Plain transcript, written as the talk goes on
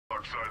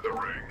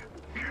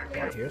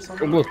Right here, Oh,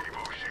 something? blue.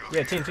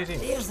 Yeah, team.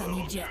 There's a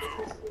new jet.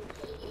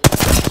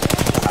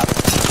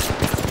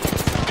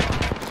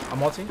 I'm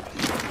ulti.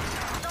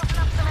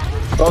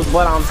 Throws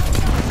blood on.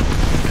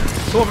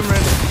 Two of them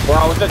random.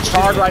 Bro, with the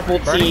charge rifle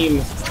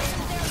team.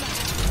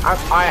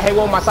 I hate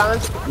one with my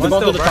silence. They're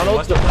going through the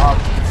tunnels.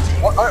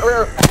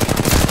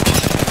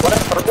 What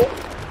is purple?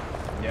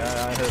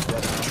 Yeah, I heard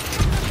blood.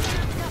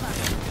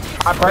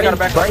 I'm burning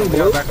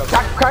blue.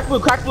 Crack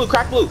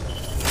blue.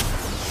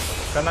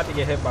 Try not to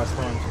get hit by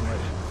storm too much.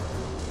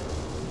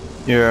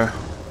 Yeah.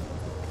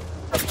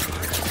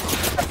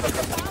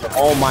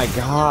 Oh my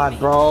god,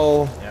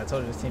 bro. Yeah, I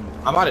told you this team.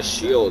 I'm out of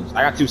shields.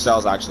 I got 2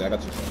 cells actually. Bruh.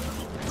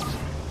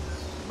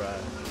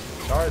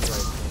 Charge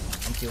right.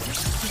 I'm killing.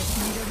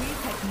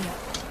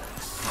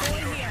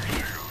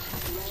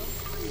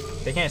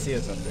 They can't see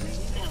us up there.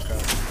 Okay.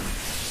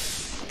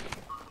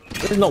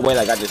 There's no way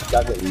that guy just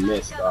doesn't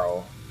miss,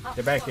 bro.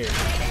 They're back here.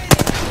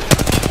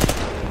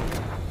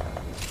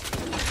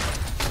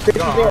 There's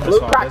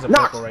There's a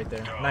purple right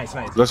there. Nice.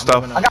 Good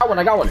stuff. I got one.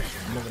 I'm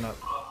moving up.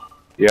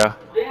 Yeah.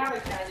 We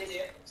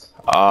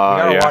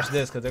gotta Yeah. watch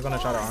this because they're gonna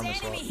try to arm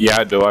us up. Yeah,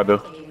 I do.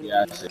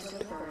 Yeah, I see.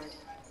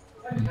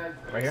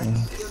 Right here?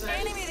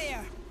 Enemy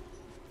there.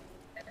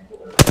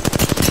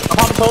 I'm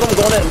popping totem, I'm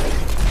going in.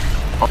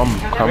 I'm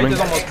coming. Wraith is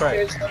almost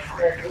cracked.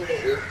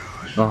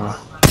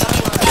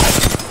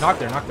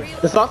 Knocked her.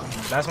 This up?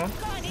 Last one.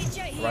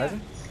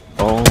 Rising.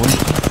 Oh.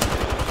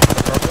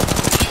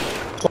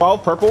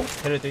 12, purple.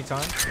 Hit it 3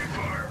 times.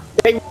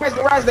 They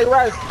rise. They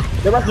rise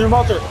the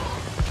revolter.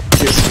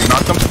 Yes, you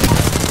knocked him.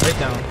 Right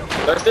down.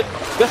 There's it.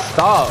 Good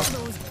stuff.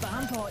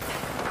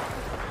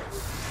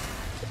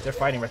 They're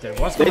fighting right there.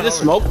 They just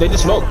smoke.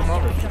 Come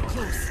over.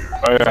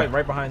 Oh yeah.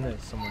 Right behind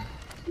this. Someone.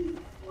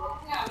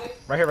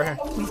 Right here.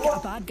 We've got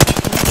a bad guy.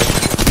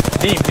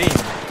 Beam.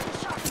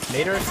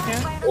 Later if you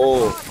can.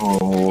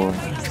 Oh.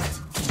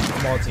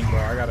 I'm all team, bro.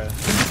 I gotta.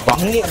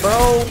 Dang it,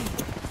 bro.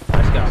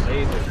 I just got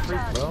laser.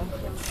 Freak, bro.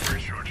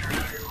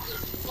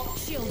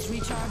 Shields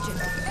recharging.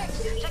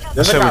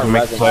 Let's say we can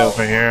make a play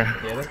over here.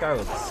 Yeah, this guy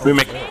looks so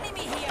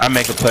I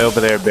make a play over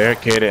there,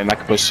 barricade it, and I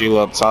can put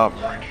Sheila up top.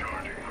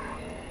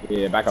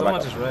 Yeah, back up.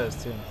 Someone just res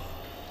too.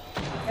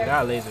 They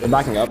got laser. We're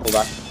backing up.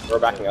 We're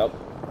backing up.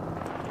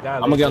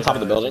 I'm gonna get on top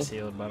of the building.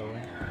 Sealed, by the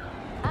way.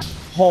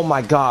 Oh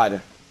my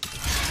god.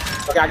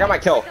 Okay, I got my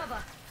kill.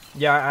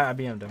 Yeah, I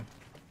BM'd him.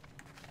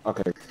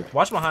 Okay.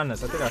 Watch behind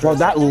us. I think I heard Bro,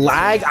 that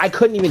lag, I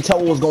couldn't even tell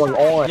what was going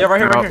on. Yeah, right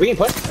here. We can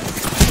push.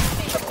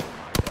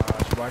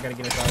 Gosh, bro, I gotta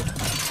get inside.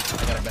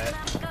 I got a bat.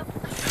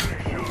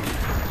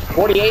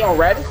 48 on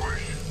red.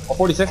 Or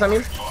 46, I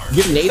mean.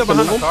 Give nades Still to behind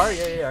move the him. car?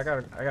 Yeah, I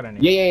got a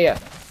nade. Yeah.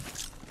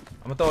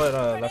 I'm gonna throw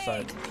it left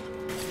side.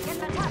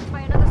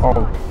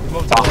 Oh. He's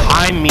moving to the left.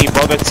 Behind me,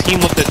 bro. The team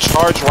with the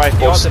charge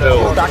rifle He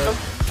still. Back him.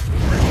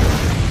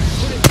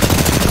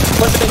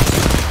 Push it.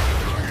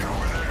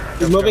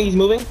 He's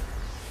moving.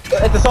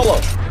 It's a solo.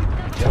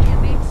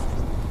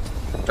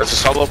 That's a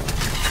solo.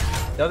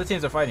 The other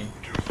teams are fighting.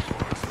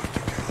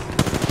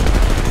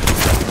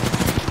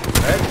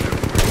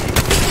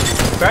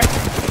 Right?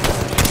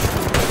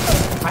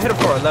 I hit him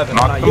for 11.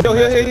 I'm not using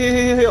that.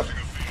 Heal.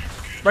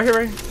 Right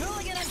here.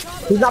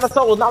 He's not a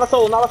solo.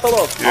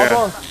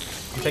 Yeah.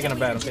 I'm taking a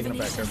bat.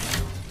 Careful.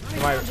 You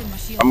might-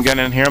 I'm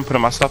getting in here and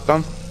putting my stuff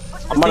down.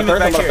 I'm on Team is a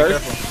back thirst. here.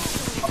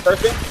 Careful. I'm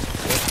thirsty.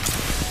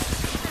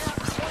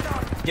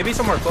 Get me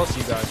somewhere close to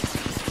you guys.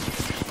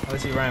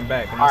 Unless he ran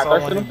back. And I Alright, saw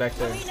first one him. back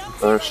there.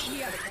 First.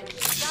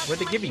 Where'd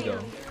the Gibby go?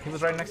 He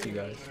was right next to you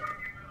guys.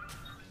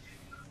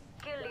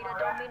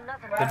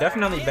 They're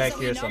definitely back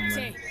here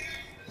somewhere.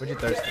 Where'd you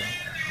thirst to?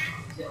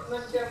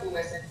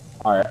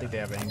 I Alright. think they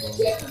have an angle.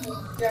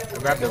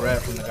 Grab the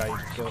red from the guy you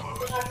just killed.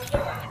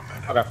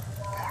 Okay.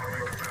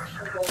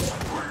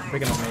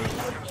 Picking up me. I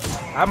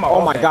have my Oh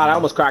ult my back god, I now.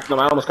 almost cracked them.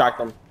 I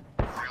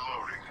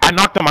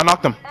knocked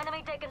him.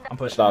 I'm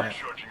pushing Stop. that.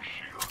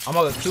 I'm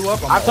gonna 2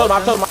 up. I've told him.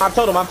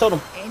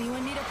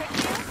 Anyone need a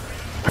picture?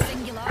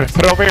 Singular. Put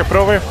it over here.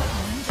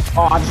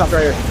 Oh, I just stopped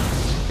right here.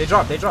 They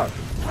dropped.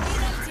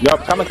 Yup,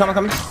 coming.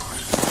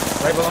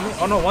 Right below me.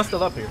 Oh no, one's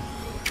still up here.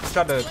 He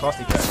tried to cross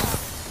the track.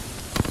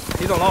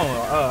 He's alone.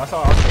 I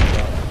saw.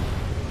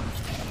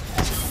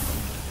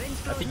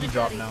 I think he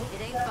dropped now.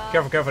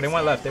 Careful. They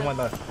went left.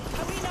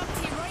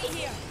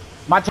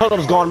 My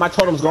totem's gone. I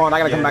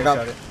gotta come back they up.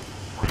 shot it.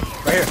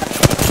 Right here.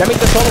 That means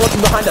the solo was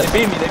behind us.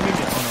 They beat me. Oh no,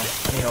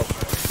 I need help.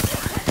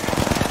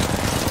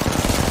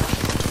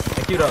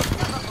 They queued up.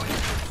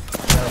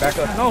 Back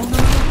up. No.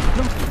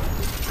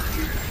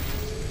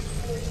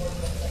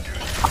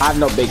 I have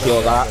no big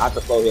heals. I have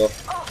to slow heal.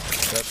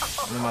 Yep.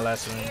 I'm in my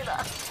last room.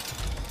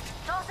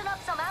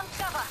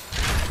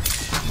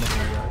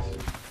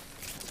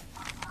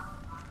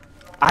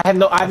 I have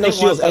no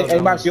shields. Anybody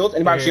have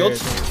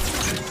shields?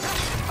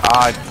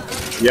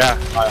 Yeah.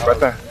 Right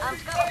there.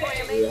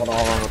 Yeah, hold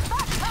on.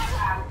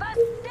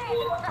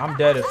 I'm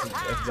dead if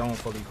zone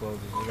fully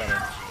closes. We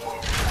gotta.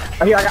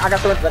 Oh, here, I got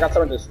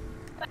syringes.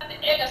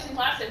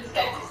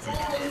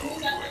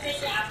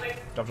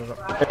 Drop.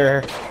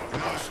 Here.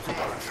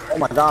 Oh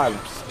my god.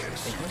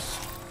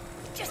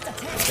 Just a I'm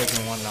test.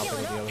 taking one and I'll pick up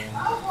the other one.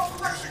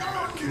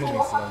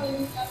 Moving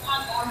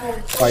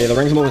slow. Oh yeah, the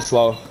ring's moving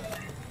slow.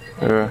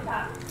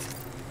 Yeah.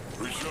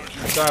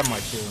 I still have my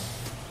 2.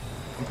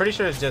 I'm pretty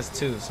sure it's just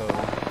 2, so. They're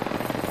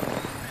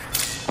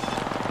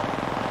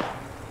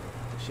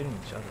shooting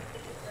each other.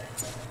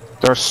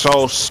 They're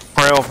so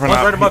frail for One's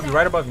now. right above you,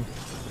 right above you.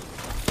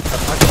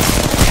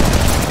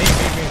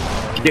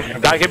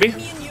 Gotta get me?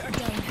 You're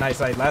down. Nice,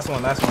 like, last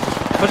one. Push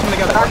them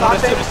together. Oh, no,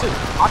 there's 2.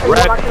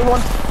 Red.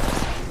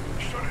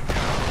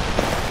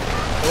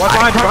 Watch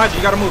behind you.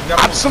 You gotta move.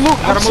 Absolute.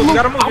 You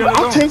gotta move. You're in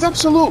the zone. Octane's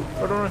absolute.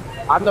 Run.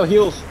 I have no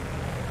heals.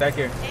 Back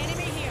here.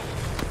 Enemy here.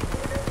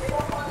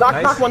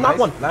 Knock, knock one, knock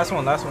one. Last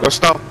one. Let's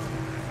stop.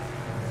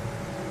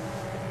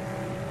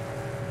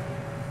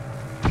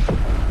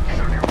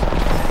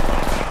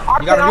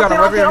 You got him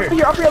right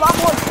here. Up here,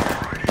 last one.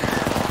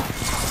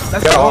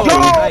 Let's Get go. off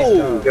Nice me.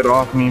 job. Get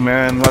off me,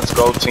 man. Let's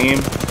go, team.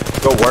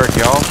 Good work,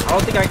 y'all. I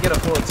don't think I can get a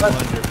full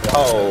 200.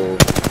 Oh.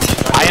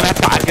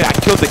 I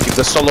killed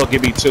the solo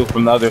Gibby too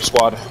from the other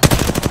squad.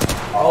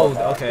 Oh,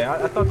 okay.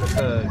 I thought that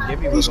the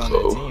Gibby was on the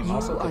team.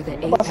 Also, Are the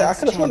I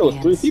could have sworn there was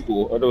 3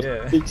 people, or there was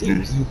Yeah. 3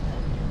 teams.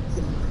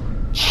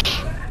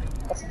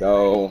 Let's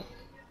go.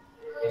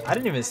 I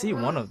didn't even see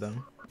one of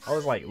them. I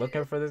was like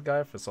looking for this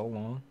guy for so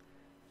long.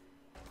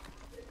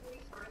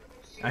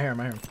 I hear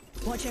him.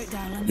 Watch out,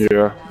 darling.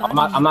 Yeah.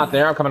 I'm not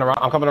there. I'm coming around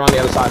the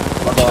other side.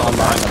 I'm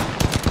behind them.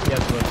 Yeah,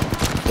 good.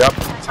 Yep.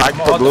 Tag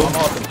for blue. I'm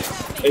off him.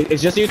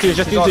 It's just you two. It's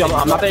just you two.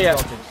 I'm not there yet.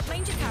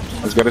 Find your car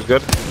keys. It's good. It's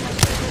good.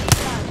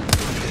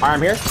 Alright,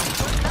 I'm here.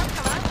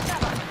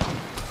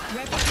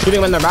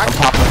 Shooting them in their back. I'm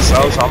popping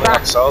cells. I'm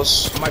popping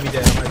cells. I might be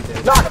dead.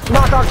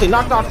 Knock Octane.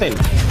 Knock Octane.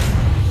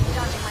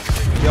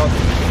 Yo,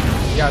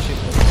 you gotta shoot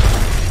this.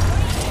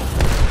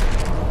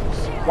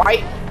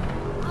 White.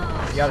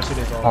 You gotta shoot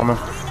this all. Coming.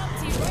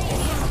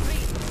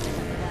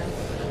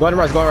 Go ahead and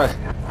rest. Go ahead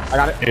and rest. I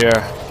got it.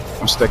 Yeah.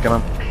 I'm sticking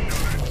him.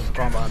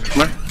 Come on behind me.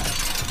 Come here.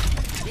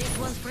 This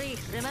one's free.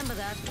 Remember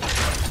that.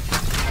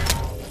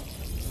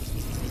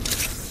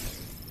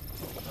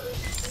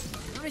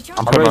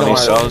 I'm I really putting on don't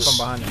these wanna- From cells.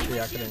 behind him. See,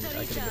 I couldn't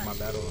get my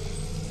battle.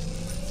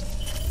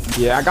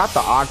 Yeah, I got the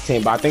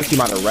Octane, but I think she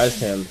might have rezzed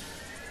him.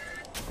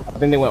 I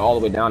think they went all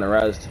the way down and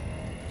rezzed.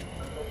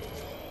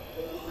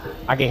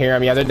 I can hear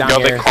him. Yeah, they're down Yo,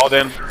 here. they called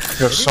in.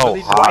 They're so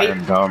hot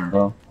and dumb,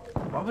 bro.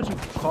 Why would you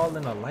call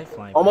in a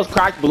lifeline? Almost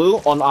cracked blue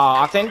on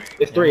Octane.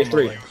 It's 3. It's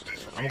 3.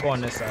 I'm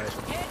going this side.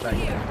 Back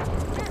here.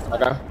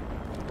 Okay.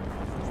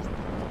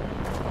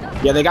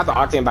 Yeah, they got the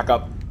Octane back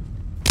up.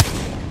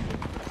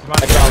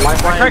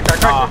 Lifeline. I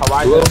cracked her.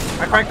 Horizon.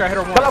 I cracked her. I hit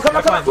her once. Come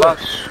on.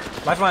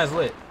 Lifeline is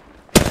lit.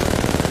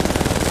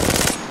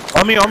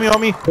 On me.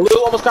 Blue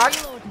almost cracked.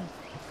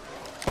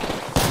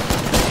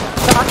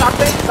 Knock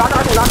Octane. Knock.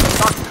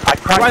 I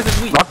cracked.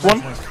 Knocked one.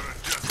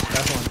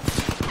 That's one.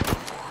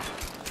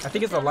 I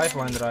think it's a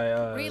lifeline that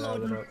I lit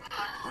up.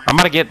 I'm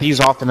gonna get these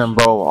off of them,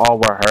 bro. All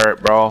we're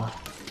hurt, bro.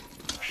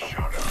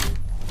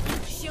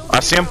 I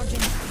see him.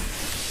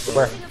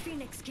 Where?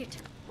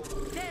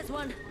 There's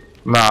one.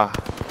 Nah.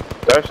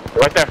 There's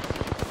right there.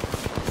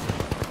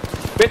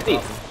 50.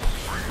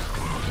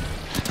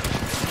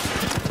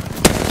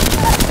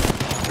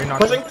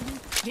 Pushing.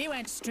 He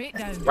went straight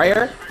down. Right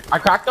here. I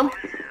cracked him.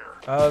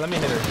 Let me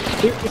hit her.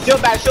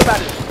 Shield bad.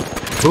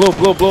 Blue.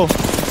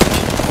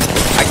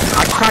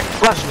 I cracked.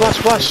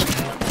 Flush.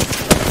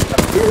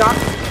 You're not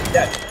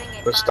dead.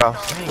 Good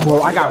stuff.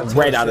 Well, I got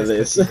red out of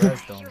this.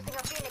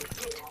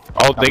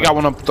 Oh, they got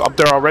one up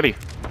there already.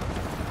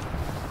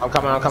 I'm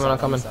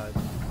coming.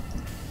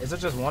 Is it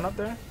just one up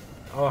there?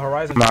 Oh,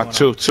 Horizon. Nah,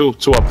 two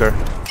up there.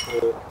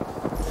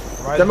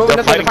 They're moving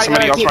They're this way to fighting fight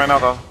somebody else team. right now,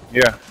 though.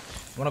 Yeah.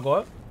 Wanna go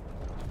up?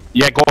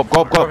 Yeah, go up.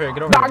 Get over here.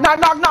 Get over here.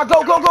 Knock.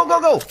 Go.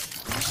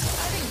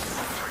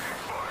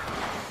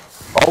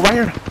 Oh, right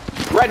here.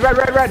 Red.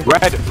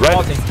 Red.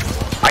 Vaulting.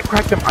 I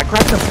cracked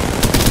him.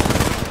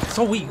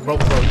 So weak, bro. You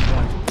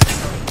won.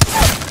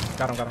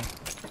 Got him.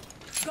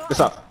 What's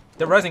up?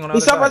 They're rezzing on the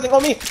He's other side.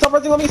 stop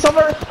rezzing on me.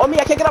 Silver on me.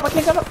 I can't get up.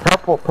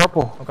 Purple.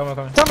 I'm coming.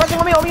 Stop rezzing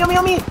on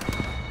me.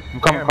 I'm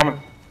coming. Where'd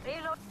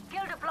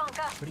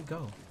he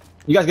go?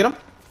 You guys get him?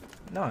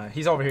 No,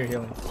 he's over here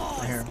healing.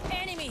 I hear him.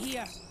 Enemy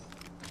here.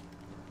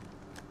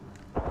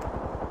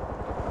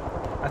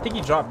 I think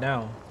he dropped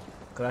down.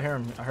 Cause I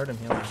heard him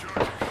healing.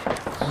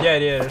 Yeah,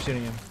 they're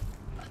shooting him.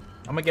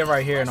 I'm gonna get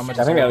right here and I'm gonna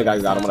just I think the other guy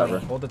got him, whatever.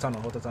 Hold the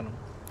tunnel.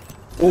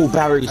 Ooh,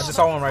 batteries. I just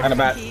saw one right And a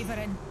here. bat.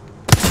 Cavering.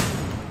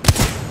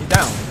 He's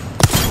down.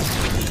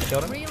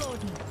 Killed him?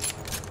 Reloading.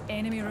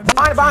 Enemy removed.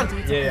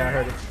 Behind. Yeah, I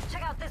heard it.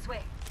 Check out this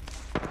way.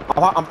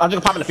 I'm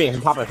just popping the Phoenix.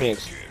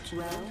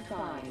 Round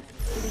 5.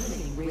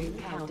 Beginning ring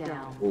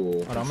countdown. Ooh.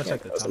 Hold on, I'm gonna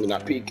check the Let me tunnel.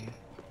 not peek.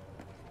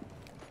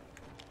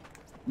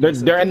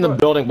 They're in the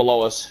building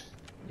below us.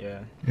 Yeah.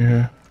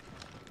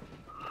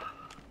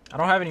 I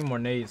don't have any more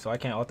nades, so I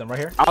can't ult them right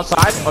here.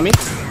 Outside on me.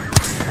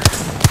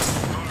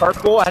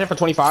 Purple. I hit it for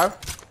 25.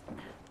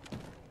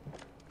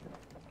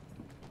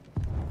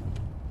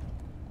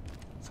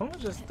 Someone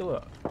just threw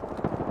it.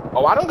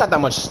 Oh, I don't got that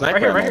much sniper.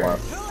 Right here. Right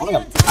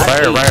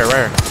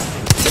here.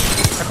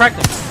 I cracked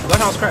him.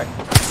 Bloodhound's cracked.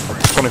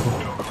 24.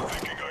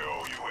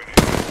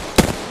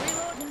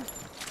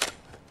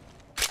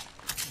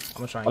 I'm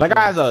gonna try and Well, that kill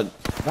guy him. has a.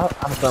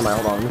 I'm a thermite.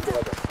 Hold on. Let me see.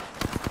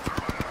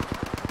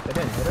 They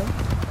didn't hit him?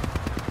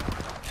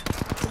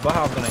 The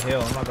Bloodhound's gonna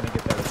heal. I'm not gonna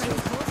get that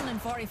assist. Closing in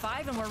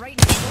 45 and we're right in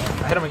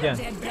the I hit him again.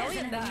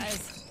 brilliant that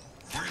is.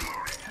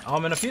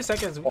 In a few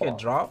seconds we could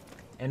drop,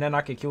 and then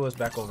I could kill us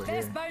back over here.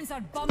 Best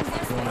bouncer bums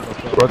this You wanna go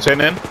kill him?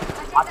 Rotating in.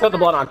 I killed the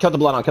bloodhound. Killed the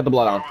bloodhound. Killed the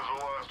bloodhound.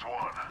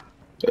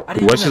 I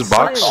didn't What's even his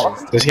box?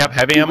 assist. Does he have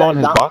heavy ammo in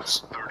his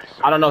box?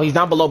 I don't know. He's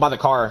down below by the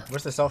car.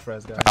 Where's the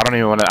self-res guy? I don't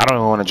even want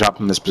to drop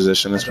him in this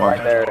position. This one.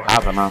 Right there.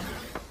 I don't know.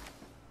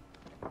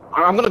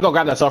 I'm gonna go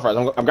grab that self-res.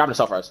 I'm grabbing the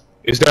self-res.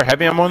 Is there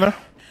heavy ammo in there?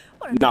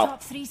 We're in the No.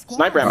 top 3 squad.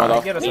 Sniper ammo Alright,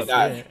 though. get us He up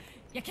died. here.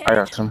 You I can't.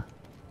 got some.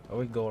 Oh,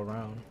 we can go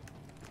around.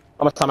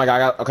 How much time I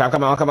got? Okay, I'm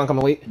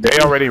coming. Wait. They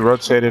already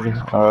rotated.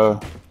 The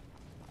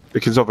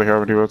kids over here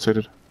already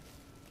rotated.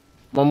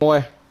 One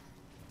more.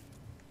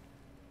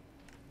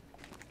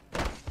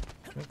 Can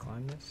we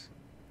climb this?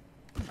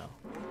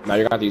 No,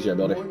 you're gonna have to use your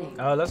ability.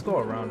 Let's go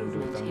around and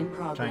do it then.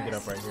 Try and get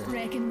up right here.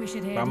 Reckon we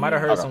should head But I might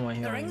have heard here. someone The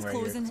healing ring's right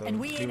here, closing so and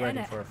we be ain't ready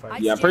in it. for a fight.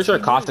 I'd Yeah, I'm pretty sure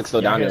suggest we Caustic's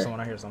still Yeah, I down hear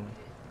there. someone.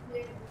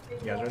 You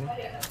guys ready? move.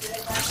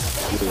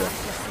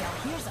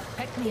 Here's a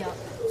pick me up.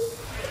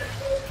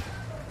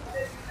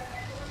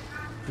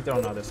 He's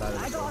on the other side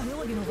of I the got a door.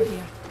 hooligan over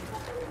here.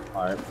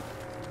 All right.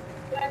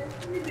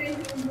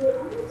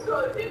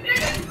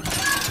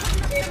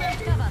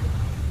 Cover.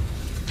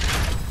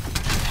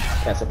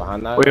 Can't sit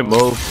behind that. We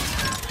move.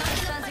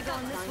 Fancy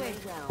going this way.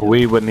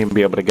 We wouldn't even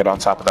be able to get on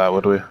top of that,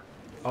 would we?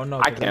 Oh no,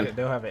 I 'cause can.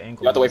 they'll have an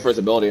angle. You have to on wait for us. his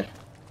ability.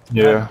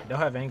 Yeah. They'll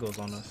have angles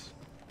on us.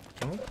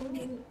 Can we?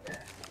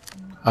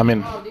 I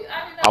mean,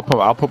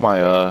 I'll put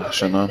my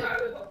shit on.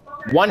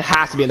 One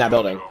has to be in that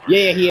building.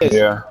 Yeah, he is.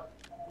 Yeah.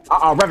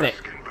 Revenant.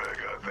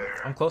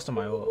 I'm close to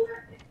my ult.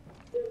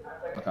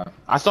 Okay.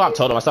 I still have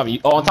totem. I still have.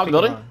 Oh, on top of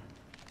the building.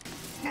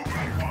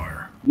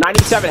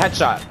 97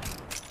 headshot.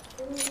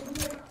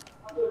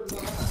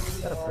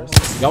 Is that a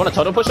person? Y'all want to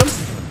totem push him?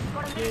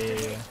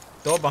 Yeah.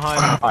 Throw it behind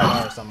the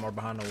bar or something, or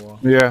behind the wall.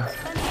 Yeah.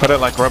 Put it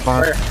like right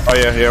behind. Oh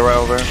yeah, right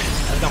over there.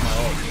 I got my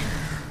ult.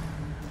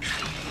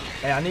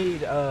 Hey, I need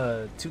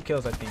 2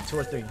 kills, I think, 2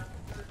 or 3.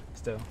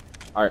 Still.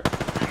 All right.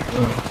 Crack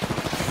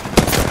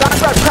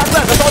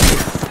left. That's all you.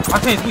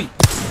 Octane's weak.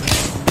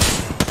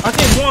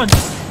 Octane's 1.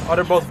 Oh,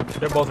 they're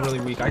both really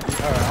weak. Alright,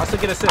 I'll still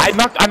get assist. I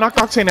knocked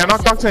Octane.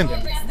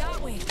 That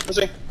way. Let's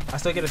see. I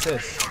still get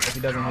assist if he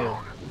doesn't heal.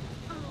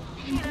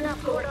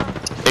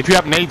 If you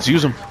have nades,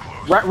 use them.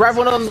 Rev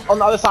one on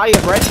the other side. He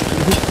has red.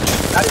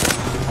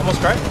 Almost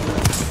cracked.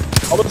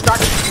 Almost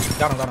cracked.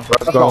 Got him. Let's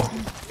go.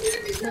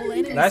 Whole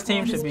enemy Last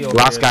team should be over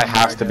Last here guy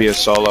has to be a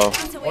solo.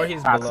 or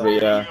he's Has to below. be,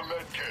 yeah.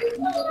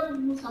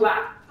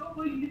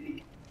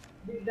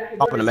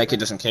 Hoping to make it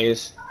just in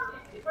case.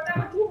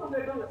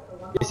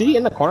 Is he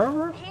in the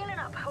corner?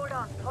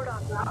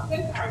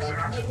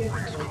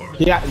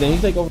 Yeah, then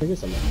he's like over here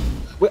somewhere.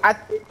 Wait,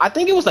 I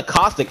think it was the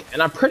Caustic,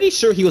 and I'm pretty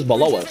sure he was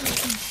below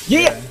us.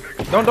 Yeah.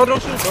 Don't shoot.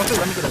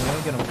 Let me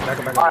get him. Back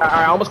up. All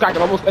right, almost cracked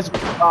him. Almost.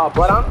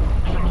 Blood on.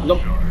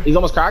 He's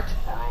almost cracked.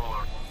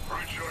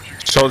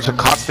 So it's a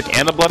caustic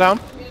and a bloodhound?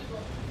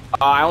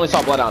 I only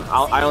saw Bloodhound.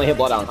 I only hit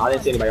Bloodhound. I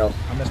didn't see anybody else.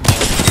 I missed my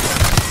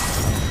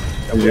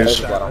ult. Yeah. Let's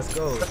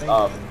go.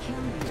 Thank you.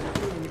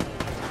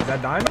 Is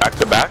that dying? Back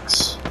to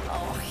backs.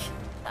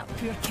 That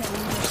pure kill.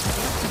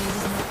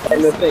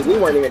 And the thing, we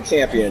weren't even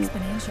champion.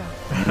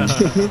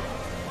 Exponential.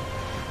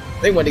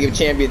 They wanted to give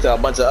champion to a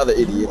bunch of other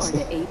You idiots. are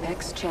the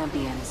Apex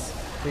champions.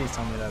 Please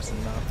tell me that's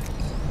enough.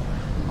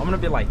 I'm gonna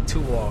be like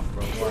 2 off,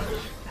 bro. Watch.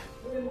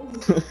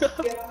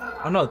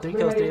 Oh no, 3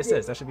 kills, 3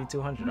 assists. That should be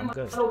 200. I'm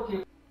good.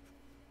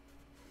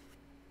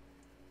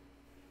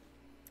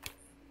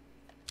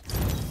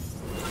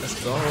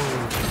 Let's go.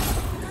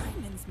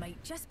 Diamonds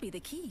might just be the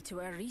key to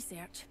our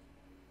research.